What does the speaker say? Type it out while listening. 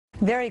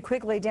Very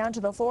quickly, down to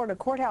the Florida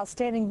courthouse,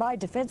 standing by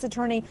defense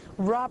attorney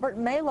Robert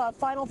Malove.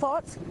 Final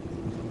thoughts?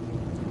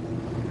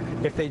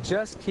 If they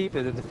just keep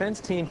it, the defense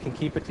team can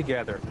keep it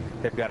together.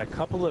 They've got a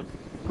couple of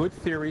good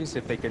theories.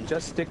 If they can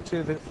just stick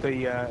to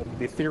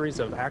the theories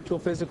of actual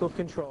physical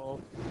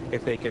control,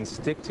 if they can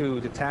stick to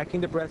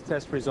attacking the breath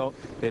test result,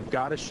 they've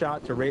got a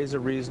shot to raise a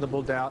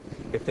reasonable doubt.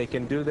 If they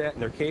can do that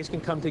and their case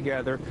can come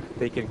together,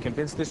 they can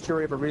convince this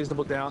jury of a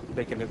reasonable doubt,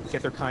 they can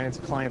get their clients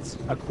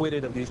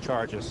acquitted of these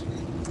charges.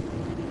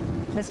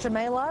 Mr.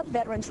 Malove,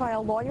 veteran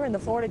trial lawyer in the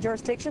Florida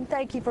jurisdiction,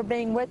 thank you for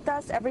being with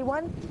us.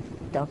 Everyone,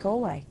 don't go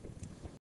away.